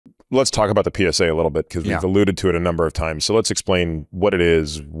let's talk about the PSA a little bit, because we've alluded to it a number of times. So let's explain what it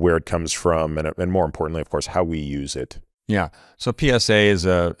is, where it comes from, and more importantly, of course, how we use it. Yeah. So PSA is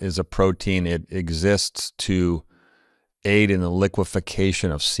a protein. It exists to aid in the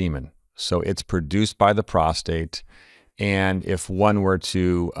liquefaction of semen. So it's produced by the prostate. And if one were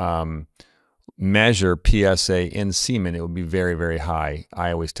to measure PSA in semen, it would be very, very high.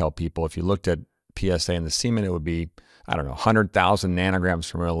 I always tell people, if you looked at PSA in the semen, it would be, I don't know, 100,000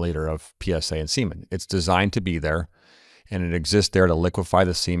 nanograms per milliliter of PSA in semen. It's designed to be there, and it exists there to liquefy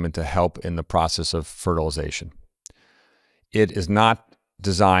the semen to help in the process of fertilization. It is not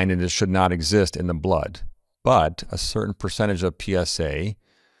designed, and it should not exist in the blood, but a certain percentage of PSA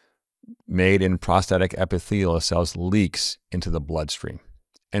made in prostatic epithelial cells leaks into the bloodstream.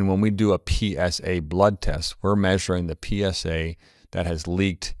 And when we do a PSA blood test, we're measuring the PSA that has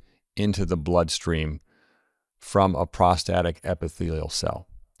leaked into the bloodstream from a prostatic epithelial cell.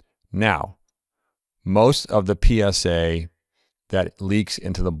 Now, most of the PSA that leaks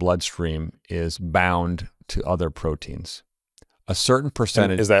into the bloodstream is bound to other proteins. A certain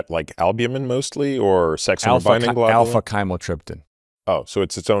percentage— And is that like albumin mostly, or sex-member binding globulin? Alpha-chymotryptin. Oh, so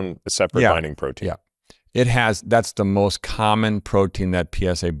it's its own separate binding protein. Yeah. It has— that's the most common protein that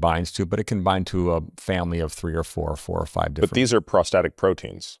PSA binds to, but it can bind to a family of 3 or 4 or 5 different. But these are prostatic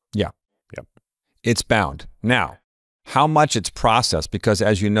proteins. Yeah. Yep. It's bound. Now, how much it's processed, because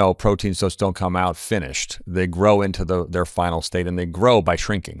as you know, proteins just don't come out finished. They grow into their final state, and they grow by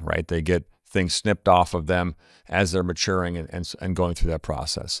shrinking, right? They get things snipped off of them as they're maturing and going through that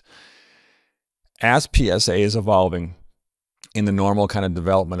process. As PSA is evolving in the normal kind of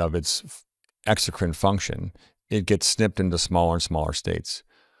development of its exocrine function, it gets snipped into smaller and smaller states.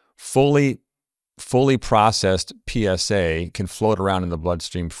 Fully processed PSA can float around in the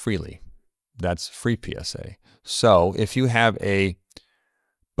bloodstream freely. That's free PSA. So if you have a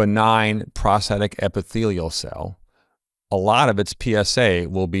benign prostatic epithelial cell, a lot of its PSA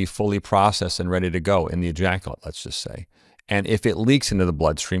will be fully processed and ready to go in the ejaculate, let's just say. And if it leaks into the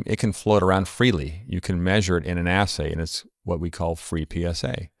bloodstream, it can float around freely. You can measure it in an assay, and it's what we call free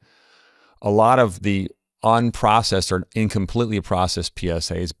PSA. A lot of the unprocessed or incompletely processed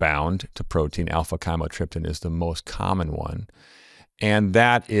PSA is bound to protein. Alpha-chymotryptin is the most common one. And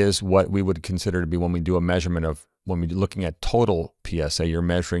that is what we would consider to be, when we do a measurement of, when we're looking at total PSA, you're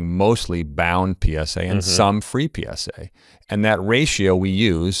measuring mostly bound PSA and some free PSA. And that ratio we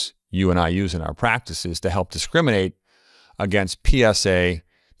use, you and I use in our practices, to help discriminate against PSA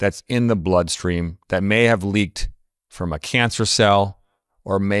that's in the bloodstream that may have leaked from a cancer cell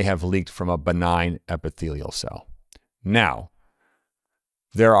or may have leaked from a benign epithelial cell. Now,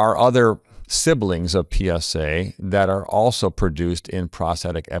 there are other siblings of PSA that are also produced in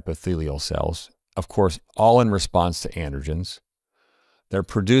prostatic epithelial cells, of course, all in response to androgens. They're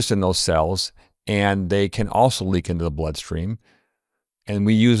produced in those cells, and they can also leak into the bloodstream. And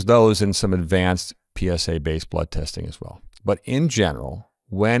we use those in some advanced PSA-based blood testing as well. But in general,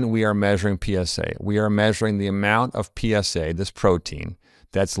 when we are measuring PSA, we are measuring the amount of PSA, this protein,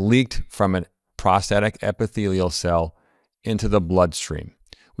 that's leaked from a prostatic epithelial cell into the bloodstream.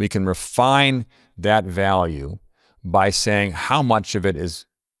 We can refine that value by saying how much of it is,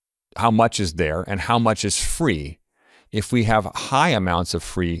 how much is there and how much is free. If we have high amounts of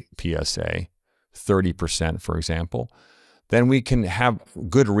free PSA, 30% for example, then we can have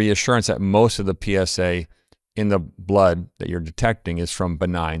good reassurance that most of the PSA in the blood that you're detecting is from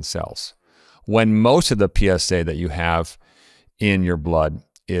benign cells. When most of the PSA that you have in your blood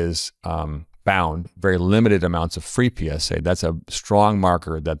is bound, very limited amounts of free PSA, that's a strong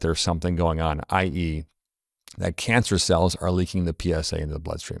marker that there's something going on, i.e. that cancer cells are leaking the PSA into the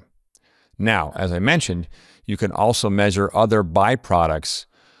bloodstream. Now, as I mentioned, you can also measure other byproducts,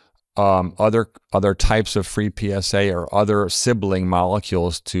 other types of free PSA or other sibling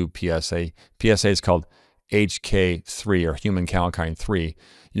molecules to PSA. PSA is called HK3 or human kallikrein 3.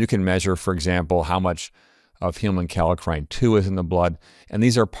 You can measure, for example, how much of human kallikrein 2 is in the blood. And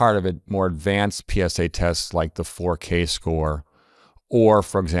these are part of it, more advanced PSA tests like the 4K score or,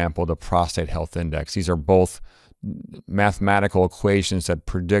 for example, the prostate health index. These are both mathematical equations that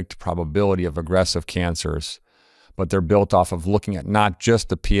predict probability of aggressive cancers, but they're built off of looking at not just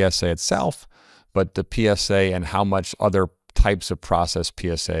the PSA itself, but the PSA and how much other types of processed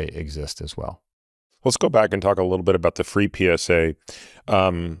PSA exist as well. Let's go back and talk a little bit about the free PSA.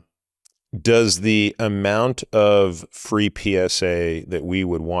 Does the amount of free PSA that we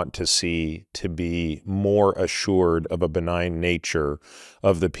would want to see to be more assured of a benign nature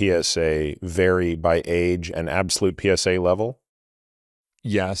of the PSA vary by age and absolute PSA level?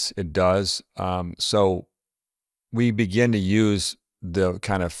 Yes, it does. So we begin to use the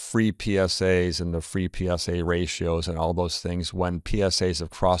kind of free PSAs and the free PSA ratios and all those things when PSAs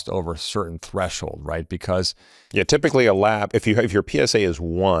have crossed over a certain threshold, right? Because yeah, typically a lab, if your PSA is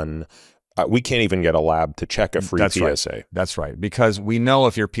 1, we can't even get a lab to check a free PSA. Right. That's right. Because we know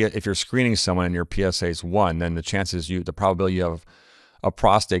if you're screening someone and your PSA is 1, then the probability of a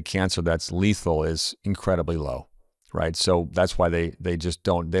prostate cancer that's lethal is incredibly low, right? So that's why they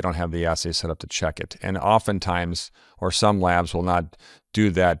don't have the assay set up to check it. And oftentimes, or some labs will not do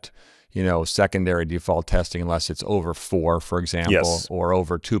that, secondary default testing unless it's over 4, for example, yes, or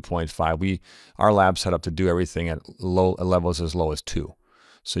over 2.5. Our lab's set up to do everything at levels as low as 2.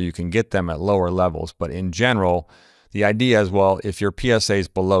 So you can get them at lower levels. But in general, the idea is, well, if your PSA is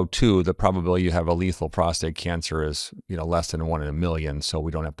below 2, the probability you have a lethal prostate cancer is, less than 1 in a million. So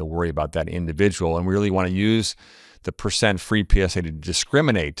we don't have to worry about that individual. And we really want to use the percent free PSA to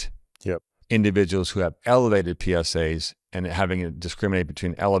discriminate individuals who have elevated PSAs and having it discriminate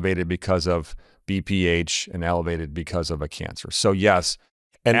between elevated because of BPH and elevated because of a cancer. So yes,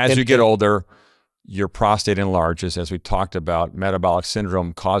 as you get older, your prostate enlarges. As we talked about, metabolic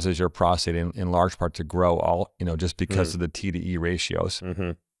syndrome causes your prostate in large part to grow just because of the T to E ratios.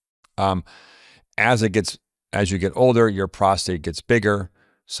 As you get older, your prostate gets bigger.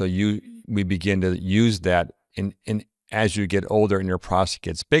 So we begin to use that as you get older and your prostate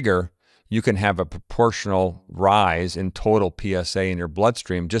gets bigger, you can have a proportional rise in total PSA in your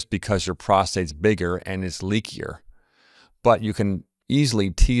bloodstream just because your prostate's bigger and it's leakier. But you can easily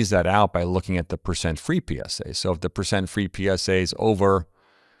tease that out by looking at the percent free PSA. So if the percent free PSA is over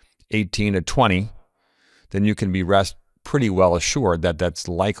 18 to 20, then you can be pretty well assured that that's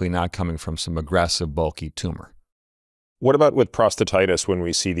likely not coming from some aggressive, bulky tumor. What about with prostatitis when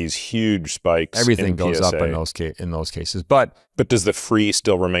we see these huge spikes? Everything goes PSA? Up in those cases. But does the free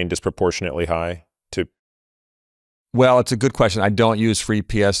still remain disproportionately high? Well, it's a good question. I don't use free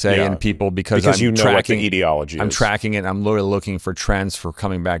PSA in people because I'm tracking what the etiology is. I'm tracking it. I'm literally looking for trends for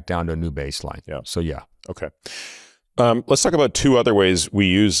coming back down to a new baseline. Yeah. So yeah. Okay. Let's talk about 2 other ways we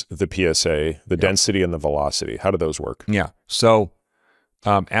use the PSA, the density and the velocity. How do those work? Yeah. So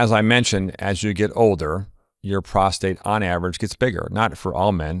as I mentioned, as you get older, your prostate on average gets bigger, not for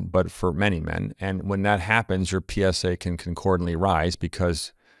all men, but for many men. And when that happens, your PSA can concordantly rise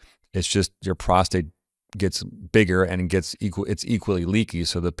because it's just your prostate gets bigger and it's equally leaky,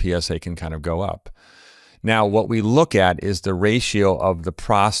 so the PSA can kind of go up. Now, what we look at is the ratio of the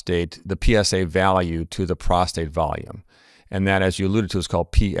PSA value to the prostate volume. And that, as you alluded to, is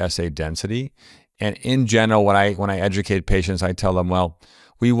called PSA density. And in general, when I educate patients, I tell them, well,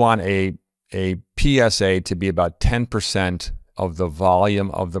 we want a PSA to be about 10% of the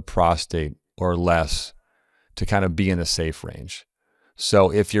volume of the prostate or less to kind of be in a safe range.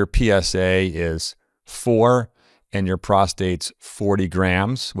 So if your PSA is 4 and your prostate's 40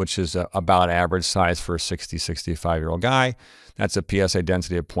 grams, which is about average size for a 60, 65-year-old guy, that's a PSA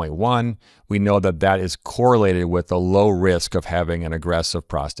density of 0.1. We know that is correlated with the low risk of having an aggressive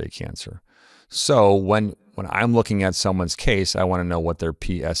prostate cancer. So when I'm looking at someone's case, I want to know what their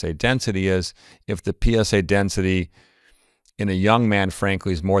PSA density is. If the PSA density in a young man,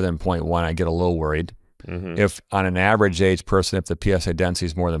 frankly, is more than 0.1, I get a little worried. If on an average age person, if the PSA density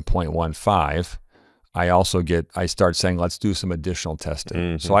is more than 0.15, I start saying, let's do some additional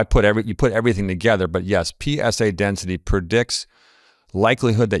testing. So you put everything together, but yes, PSA density predicts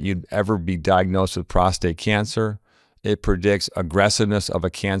likelihood that you'd ever be diagnosed with prostate cancer. It predicts aggressiveness of a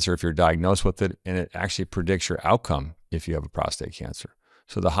cancer if you're diagnosed with it, and it actually predicts your outcome if you have a prostate cancer.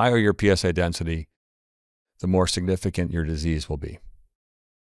 So the higher your PSA density, the more significant your disease will be.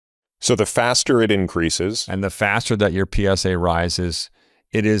 So the faster it increases. And the faster that your PSA rises,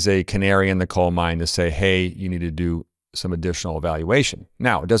 it is a canary in the coal mine to say, hey, you need to do some additional evaluation.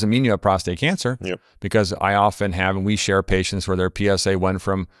 Now, it doesn't mean you have prostate cancer, because I often have, and we share patients where their PSA went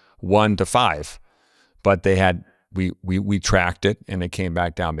from 1 to 5, but they had, we tracked it and it came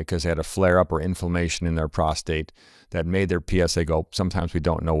back down because they had a flare-up or inflammation in their prostate that made their PSA go. Sometimes we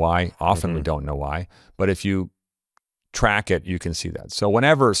don't know why, often we don't know why, but if you track it, you can see that. So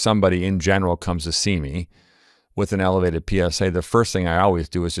whenever somebody in general comes to see me with an elevated PSA, the first thing I always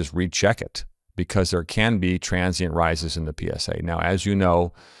do is just recheck it, because there can be transient rises in the PSA. Now, as you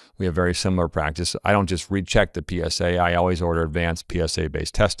know, we have very similar practice. I don't just recheck the PSA. I always order advanced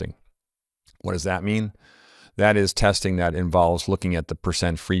PSA-based testing. What does that mean? That is testing that involves looking at the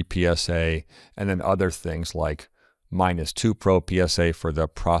percent free PSA and then other things like -2 Pro PSA for the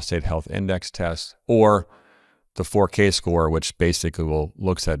prostate health index test, or the 4K score, which basically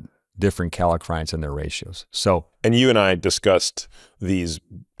looks at different kallikreins and their ratios. So, and you and I discussed these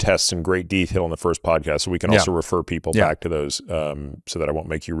tests in great detail in the first podcast, so we can also refer people back to those so that I won't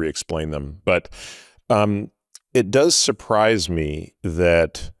make you re-explain them. But it does surprise me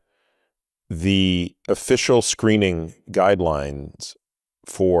that the official screening guidelines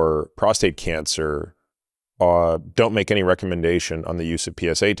for prostate cancer don't make any recommendation on the use of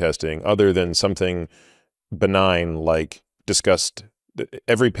PSA testing other than something benign like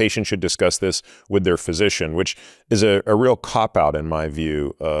every patient should discuss this with their physician, which is a real cop-out in my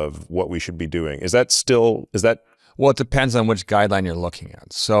view of what we should be doing. Is that? Well, it depends on which guideline you're looking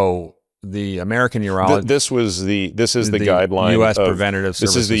at. So the American Urologist. This is the guideline. U.S. Preventative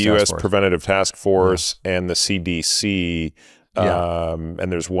Services. This is the U.S. Preventative Task Force and the CDC.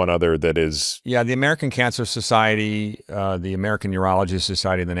 And there's one other that is... Yeah, the American Cancer Society, the American Urology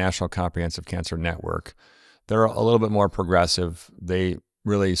Society, the National Comprehensive Cancer Network. They're a little bit more progressive. They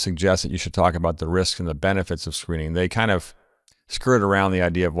really suggest that you should talk about the risks and the benefits of screening. They kind of skirt around the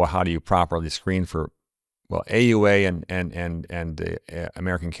idea of, well, how do you properly screen for... Well, AUA and the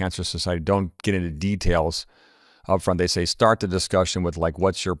American Cancer Society don't get into details up front. They say start the discussion with like,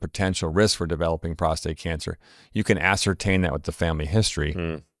 what's your potential risk for developing prostate cancer? You can ascertain that with the family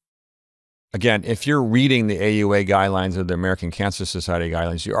history. Again, if you're reading the AUA guidelines or the American Cancer Society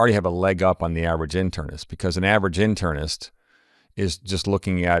guidelines, you already have a leg up on the average internist, because an average internist is just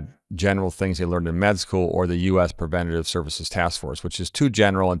looking at general things they learned in med school or the U.S. Preventative Services Task Force, which is too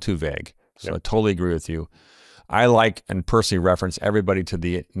general and too vague. So I totally agree with you. I like and personally reference everybody to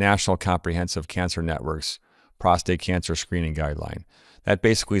the National Comprehensive Cancer Network's prostate cancer screening guideline. That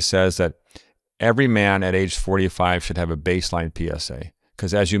basically says that every man at age 45 should have a baseline PSA.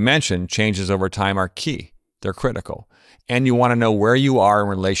 Because as you mentioned, changes over time are key. They're critical. And you want to know where you are in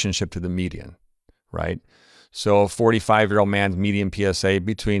relationship to the median, right? So a 45-year-old man's median PSA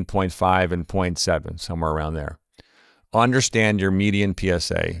between 0.5 and 0.7, somewhere around there. Understand your median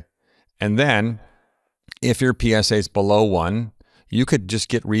PSA. And then, if your PSA is below 1, you could just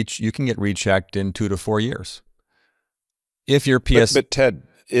get rechecked in 2 to 4 years. If your PSA, but Ted,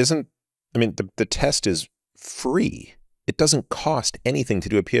 the test is free. It doesn't cost anything to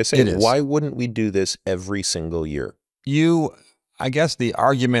do a PSA. It is. Why wouldn't we do this every single year? I guess the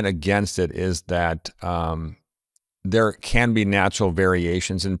argument against it is that there can be natural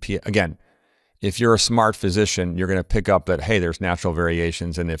variations in PSA. Again, if you're a smart physician, you're going to pick up that, hey, there's natural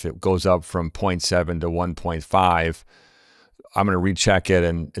variations. And if it goes up from 0.7 to 1.5, I'm going to recheck it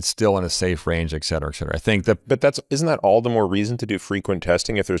and it's still in a safe range, et cetera, et cetera. I think that... But isn't that all the more reason to do frequent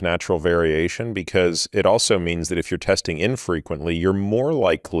testing if there's natural variation? Because it also means that if you're testing infrequently, you're more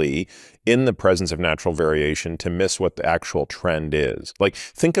likely in the presence of natural variation to miss what the actual trend is. Like,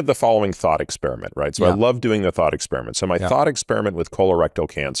 think of the following thought experiment, right? So I love doing the thought experiment. So my thought experiment with colorectal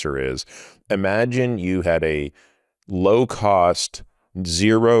cancer is, imagine you had a low-cost,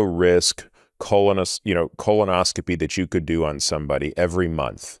 zero-risk colonoscopy that you could do on somebody every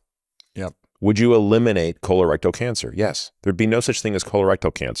month. Yep. Would you eliminate colorectal cancer? Yes. There'd be no such thing as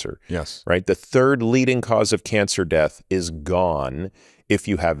colorectal cancer. Yes. Right? The third leading cause of cancer death is gone if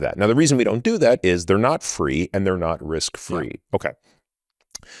you have that. Now, the reason we don't do that is they're not free and they're not risk-free. Yeah. Okay.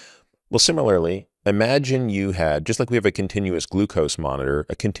 Well, similarly, imagine you had, just like we have a continuous glucose monitor,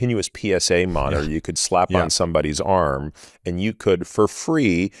 a continuous PSA monitor you could slap on somebody's arm, and you could, for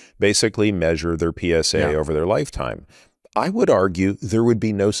free, basically measure their PSA over their lifetime. I would argue there would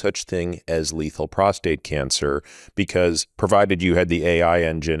be no such thing as lethal prostate cancer, because provided you had the AI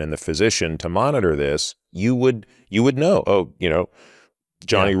engine and the physician to monitor this, you would know, oh,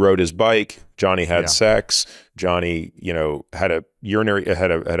 Johnny rode his bike, Johnny had sex, Johnny, had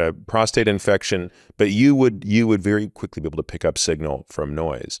a prostate infection, but you would very quickly be able to pick up signal from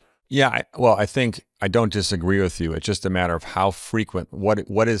noise. Yeah, I think I don't disagree with you. It's just a matter of how frequent,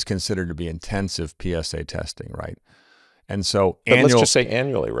 what is considered to be intensive PSA testing, right? And so let's just say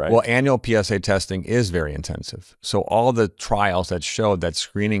annually, right? Well, annual PSA testing is very intensive. So all the trials that showed that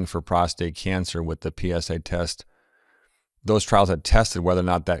screening for prostate cancer with the PSA test, those trials had tested whether or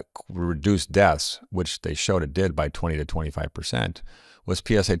not that reduced deaths, which they showed it did by 20 to 25%, was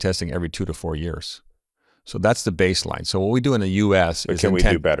PSA testing every 2 to 4 years. So that's the baseline. So what we do in the U.S. is... Can we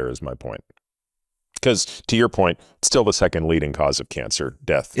do better is my point. Because to your point, it's still the second leading cause of cancer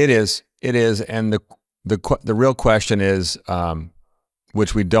death. It is. And the real question is,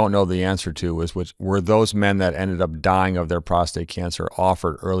 which we don't know the answer to, is were those men that ended up dying of their prostate cancer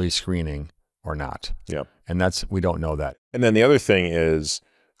offered early screening or not? Yeah. And we don't know that. And then the other thing is,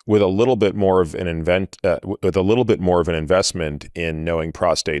 with a little bit more of an investment in knowing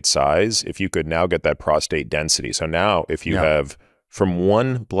prostate size, if you could now get that prostate density. So now if you have from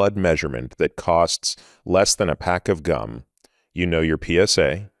one blood measurement that costs less than a pack of gum, you know your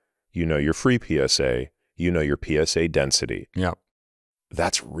PSA, you know your free PSA, you know your PSA density. Yeah.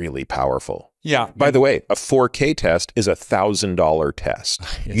 That's really powerful. Yeah. By the way, a 4K test is $1,000 test.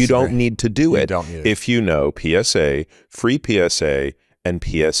 You don't need to do it if you know PSA, free PSA, and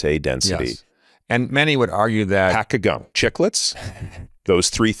PSA density. Yes. And many would argue that pack of gum, chiclets, those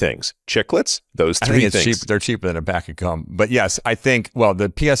three things. Chiclets, those three things. Cheap, they're cheaper than a pack of gum. But yes, I think, well,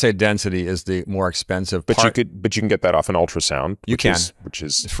 the PSA density is the more expensive part. But you can get that off an ultrasound. Which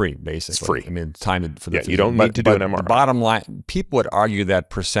is free, basically. It's free. I mean, time for the physician. You don't need to do an MRI. The bottom line, people would argue that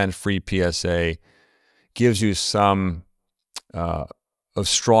 % free PSA gives you some of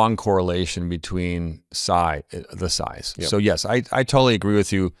strong correlation between the size. Yep. So yes, I totally agree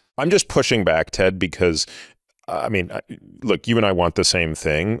with you. I'm just pushing back, Ted, because I mean, look, you and I want the same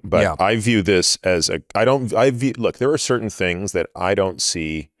thing, but yeah. I view this as look, there are certain things that I don't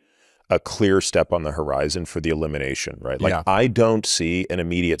see a clear step on the horizon for the elimination, right? Like I don't see an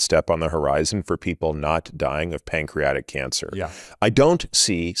immediate step on the horizon for people not dying of pancreatic cancer. Yeah. I don't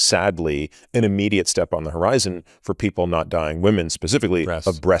see, sadly, an immediate step on the horizon for people not dying, women specifically,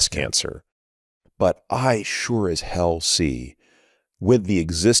 of breast cancer. But I sure as hell see, with the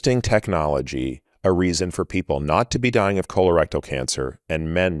existing technology, a reason for people not to be dying of colorectal cancer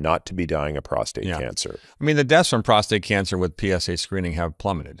and men not to be dying of prostate cancer. I mean, the deaths from prostate cancer with PSA screening have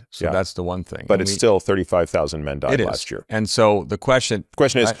plummeted. So that's the one thing. But it's still 35,000 men died last year. And so the question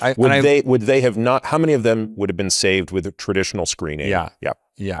is, would they have not, how many of them would have been saved with traditional screening? Yeah.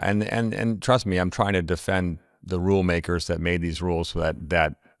 And trust me, I'm trying to defend the rule makers that made these rules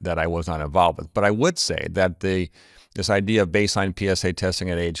that I was not involved with. But I would say that this idea of baseline PSA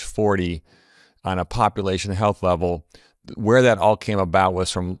testing at age 40 on a population health level, where that all came about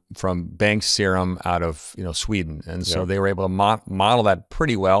was from Bank serum out of Sweden, and so they were able to model that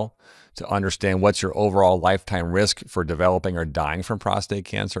pretty well to understand what's your overall lifetime risk for developing or dying from prostate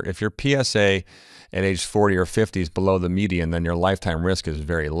cancer. If your PSA at age 40 or 50 is below the median, then your lifetime risk is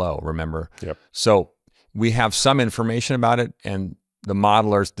very low. Remember, so we have some information about it, and the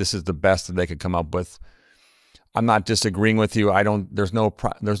modelers, this is the best that they could come up with. I'm not disagreeing with you. There's no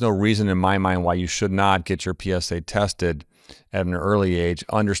reason in my mind why you should not get your PSA tested at an early age,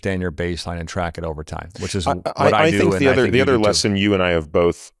 understand your baseline, and track it over time, which is what I do. I think the other lesson you and I have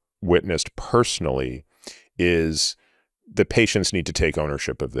both witnessed personally is the patients need to take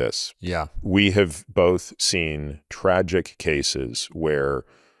ownership of this. Yeah. We have both seen tragic cases where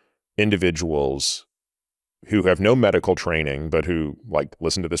individuals who have no medical training, but who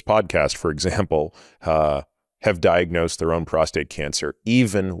listen to this podcast, for example, have diagnosed their own prostate cancer,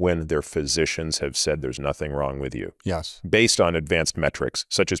 even when their physicians have said there's nothing wrong with you. Yes. Based on advanced metrics,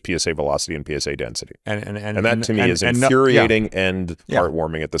 such as PSA velocity and PSA density. And that to me is infuriating and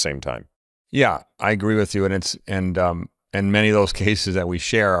heartwarming at the same time. Yeah, I agree with you. And many of those cases that we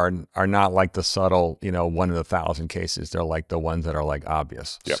share are not like the subtle, 1 in 1,000 cases. They're like the ones that are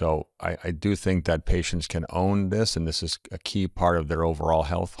obvious. Yep. So I do think that patients can own this, and this is a key part of their overall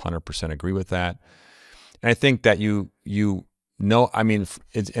health. 100% agree with that. And I think that I mean,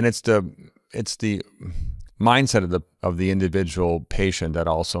 it's the mindset of the individual patient that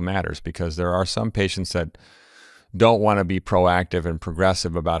also matters, because there are some patients that don't want to be proactive and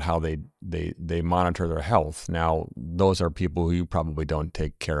progressive about how they monitor their health. Now, those are people who you probably don't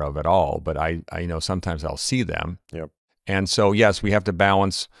take care of at all, but I know sometimes I'll see them. Yep. And so, yes, we have to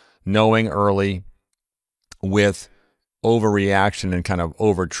balance knowing early with overreaction and kind of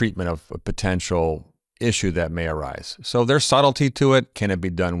over-treatment of a potential issue that may arise. So there's subtlety to it. Can it be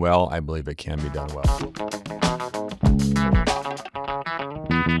done well? I believe it can be done well.